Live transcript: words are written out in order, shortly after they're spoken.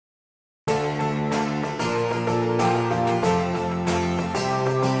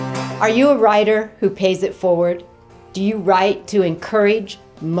Are you a writer who pays it forward? Do you write to encourage,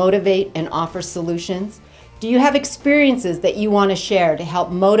 motivate, and offer solutions? Do you have experiences that you want to share to help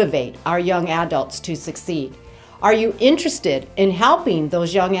motivate our young adults to succeed? Are you interested in helping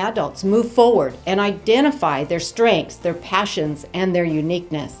those young adults move forward and identify their strengths, their passions, and their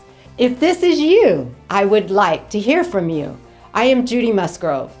uniqueness? If this is you, I would like to hear from you. I am Judy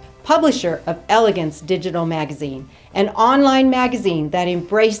Musgrove, publisher of Elegance Digital Magazine, an online magazine that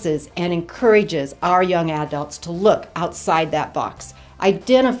embraces and encourages our young adults to look outside that box,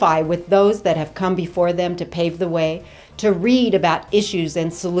 identify with those that have come before them to pave the way, to read about issues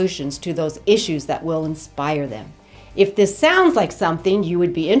and solutions to those issues that will inspire them. If this sounds like something you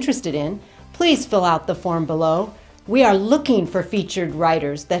would be interested in, please fill out the form below. We are looking for featured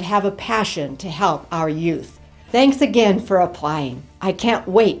writers that have a passion to help our youth. Thanks again for applying. I can't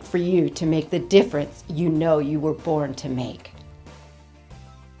wait for you to make the difference you know you were born to make.